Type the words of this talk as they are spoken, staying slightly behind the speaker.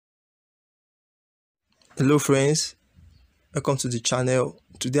Hello friends, welcome to the channel.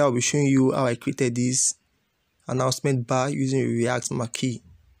 Today I'll be showing you how I created this announcement bar using React-fast-marquee.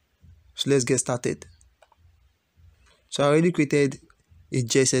 So let's get started. So I already created a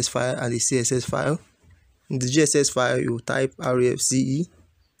JSS file and a CSS file. In the JSS file, you type REFCE.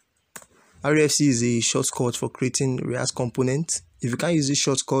 REFCE is a shortcut for creating React components. If you can't use this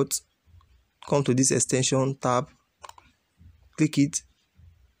shortcut, come to this extension tab, click it,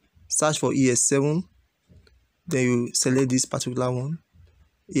 search for ES7. Then you select this particular one,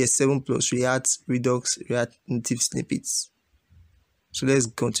 ES7 plus React Redux React Native Snippets. So let's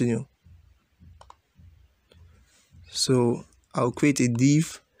continue. So I'll create a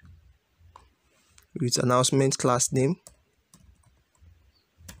div with announcement class name.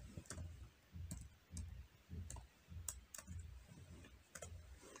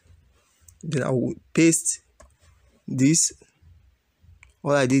 Then I will paste this.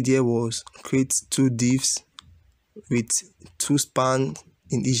 All I did here was create two divs with two span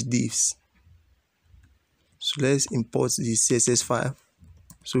in each divs. So let's import the CSS file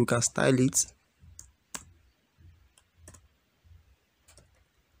so we can style it.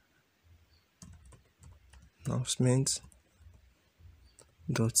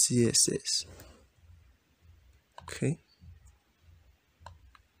 Announcement.css. Okay.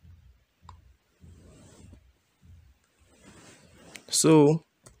 So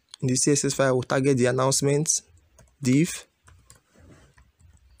in the CSS file, we'll target the announcement div.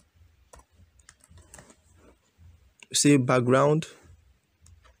 Say background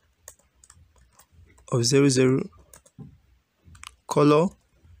of 00, color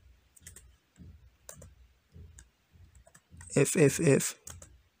FFF,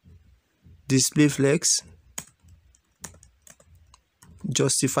 display flex,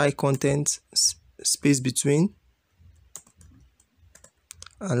 justify content, space between,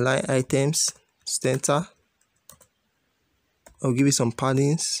 align items, center. I'll give it some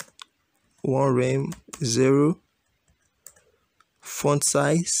paddings, 1 rem, 0, font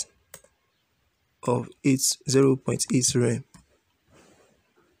size of 0.8 rem.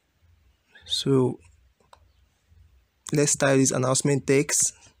 So let's style this announcement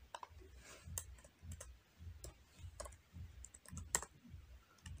text.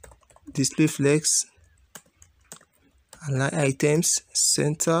 Display flex, align items,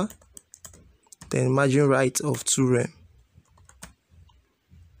 center, then margin right of 2 rem.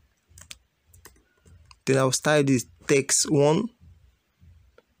 Then I'll style this text 1,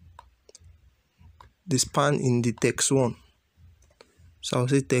 the span in the text 1. So I'll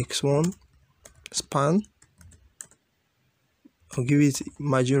say text 1 span. I'll give it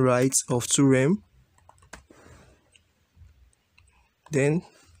margin right of 2 rem. Then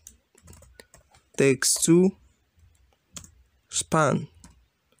text 2 span,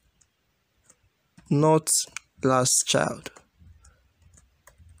 not last child,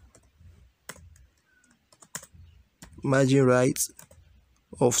 margin right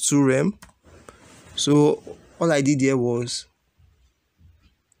of 2 rem. So all I did here was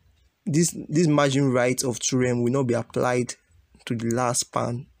this margin right of 2 rem will not be applied to the last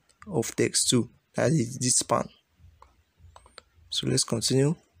span of text 2, that is this span. So let's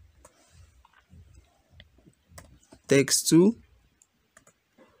continue. Text 2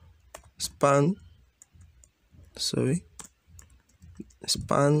 span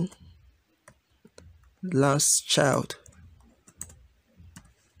last child,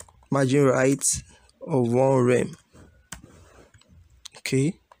 margin right of 1 rem.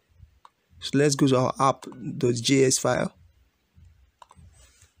 Okay, so let's go to our app.js file.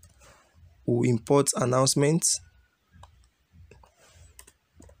 We'll import announcements.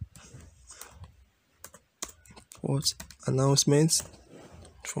 Import announcements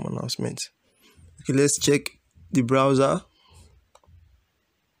from announcement. Okay, let's check the browser.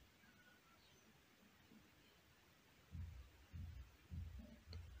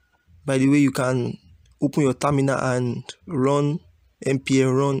 By the way, you can open your terminal and run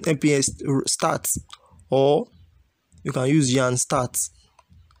npm start, or you can use yarn start.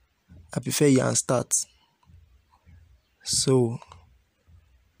 I prefer yarn start. So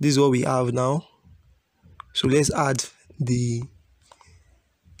this is what we have now. So let's add the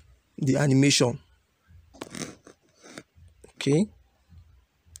animation. Okay,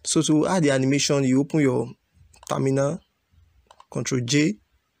 so to add the animation, you open your terminal, Ctrl J,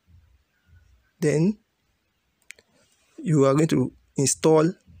 then you are going to install.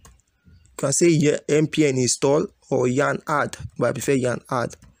 You can say npm install or yarn add, but I prefer yarn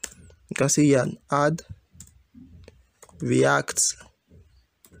add. You can say yarn add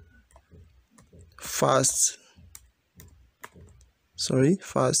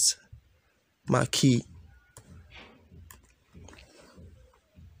React-fast-marquee.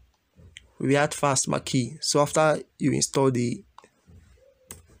 React-fast-marquee. So after you install the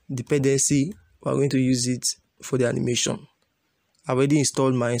dependency, we're going to use it for the animation. I already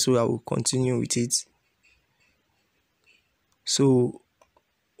installed mine, so I will continue with it. So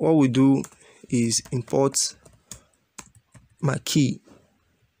what we do is import marquee.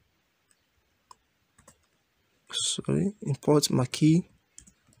 Import marquee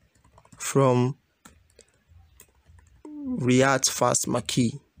from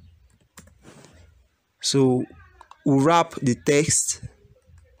React-fast-marquee. So we'll wrap the text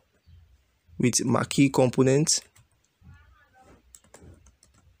with marquee component.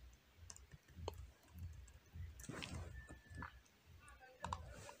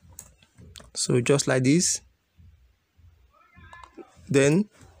 So just like this. Then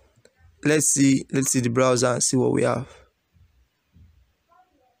let's see the browser and see what we have.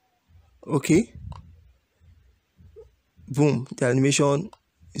 Okay, boom, the animation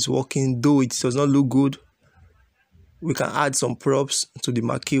is working. Though it does not look good, we can add some props to the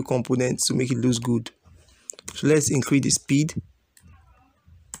marquee component to make it look good. So let's increase the speed.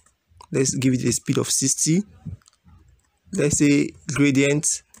 Let's give it a speed of 60. Let's say gradient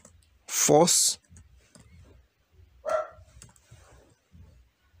force.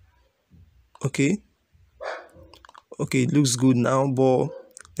 Okay, it looks good now, but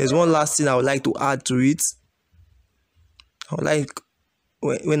there's one last thing I would like to add to it. I would like,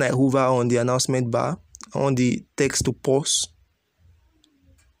 when I hover on the announcement bar, I want the text to pause.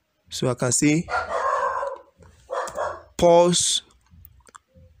 So I can say pause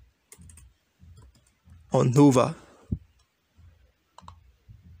on hover.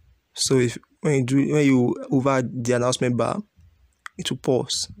 So if when you hover the announcement bar, it will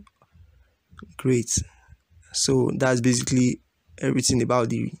pause. Great. So that's basically everything about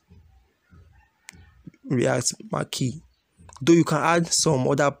the React marquee. Though you can add some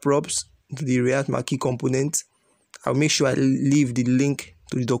other props to the React marquee component. I'll make sure I leave the link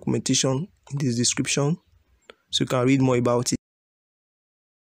to the documentation in this description so you can read more about it.